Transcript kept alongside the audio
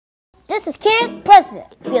This is Kid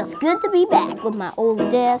President. It feels good to be back with my old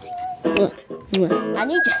desk. I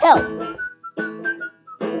need your help.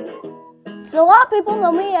 So a lot of people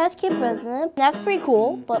know me as Kid President. That's pretty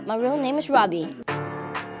cool, but my real name is Robbie.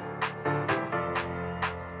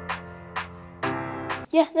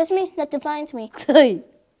 Yeah, that's me. That defines me.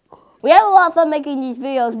 We have a lot of fun making these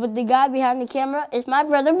videos, but the guy behind the camera is my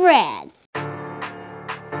brother Brad.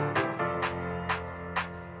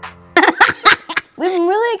 We've been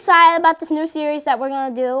really excited about this new series that we're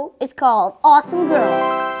gonna do. It's called Awesome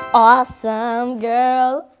Girls. Awesome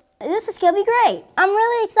Girls. This is gonna be great. I'm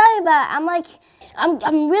really excited about it.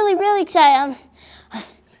 I'm really excited.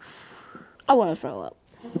 I wanna throw up.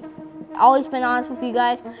 I've always been honest with you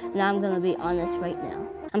guys, and I'm gonna be honest right now.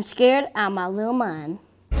 I'm scared out of my little mind.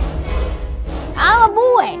 I'm a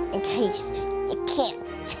boy, in case you can't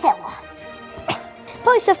tell.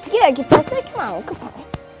 Pull yourself together, get that. Come on.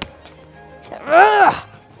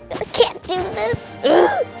 I can't do this.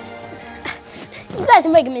 You guys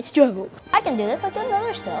are making me struggle. I can do this. I've done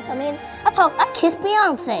other stuff. I mean, I kissed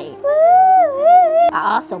Beyonce.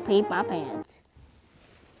 I also peed my pants.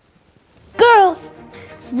 Girls,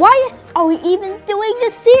 why are we even doing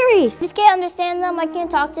this series? Just can't understand them. I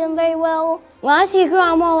can't talk to them very well. When I see a girl,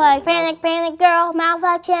 I'm all like, panic, girl, mouth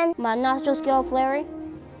action. My nostrils go flary.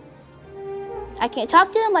 I can't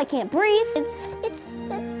talk to them. I can't breathe. It's.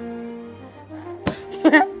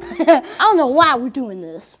 I don't know why we're doing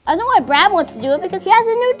this. I know why Brad wants to do it, because he has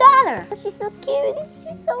a new daughter. She's so cute and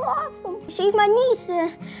she's so awesome. She's my niece.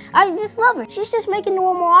 I just love her. She's just making the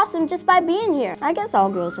world more awesome just by being here. I guess all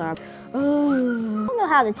girls are. I don't know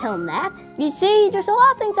how to tell them that. You see, there's a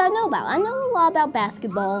lot of things I know about. I know a lot about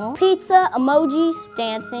basketball, pizza, emojis,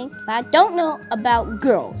 dancing, but I don't know about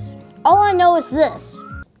girls. All I know is this.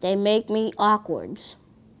 They make me awkward.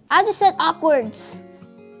 I just said awkwards.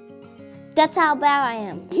 That's how bad I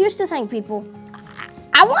am. Here's the thing, people.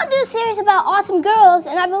 I want to do a series about awesome girls,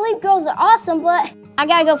 and I believe girls are awesome, but I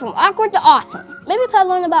gotta go from awkward to awesome. Maybe if I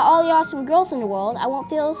learn about all the awesome girls in the world, I won't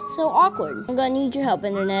feel so awkward. I'm gonna need your help,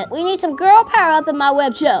 Internet. We need some girl power up in my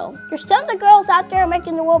web show. There's tons of girls out there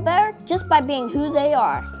making the world better just by being who they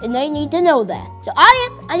are, and they need to know that. So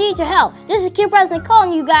audience, I need your help. This is Kid President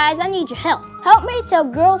calling you guys. I need your help. Help me tell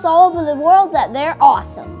girls all over the world that they're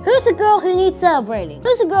awesome. Who's a girl who needs celebrating?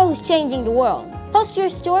 Who's a girl who's changing the world? Post your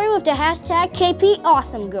story with the hashtag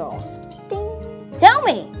KPAwesomeGirls. Tell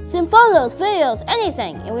me, send photos, videos,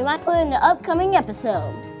 anything, and we might put it in the upcoming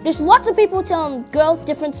episode. There's lots of people telling girls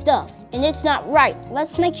different stuff, and it's not right.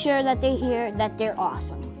 Let's make sure that they hear that they're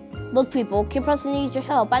awesome. Look, people, Kid President needs your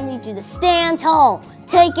help. I need you to stand tall,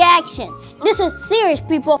 take action. This is serious,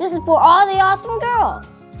 people. This is for all the awesome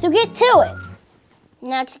girls. So get to it.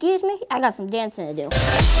 Now, excuse me, I got some dancing to do.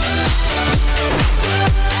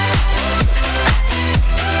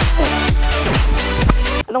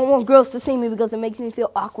 I don't want girls to see me because it makes me feel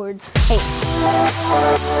awkward. Hey.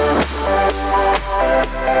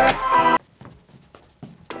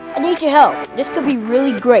 I need your help. This could be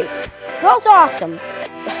really great. Girls are awesome.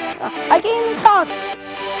 I can't even talk.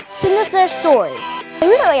 Send us their story.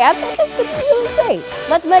 Really, I think this could be really great.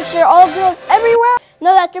 Let's make sure all girls everywhere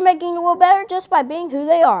know that they're making the world better just by being who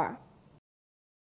they are.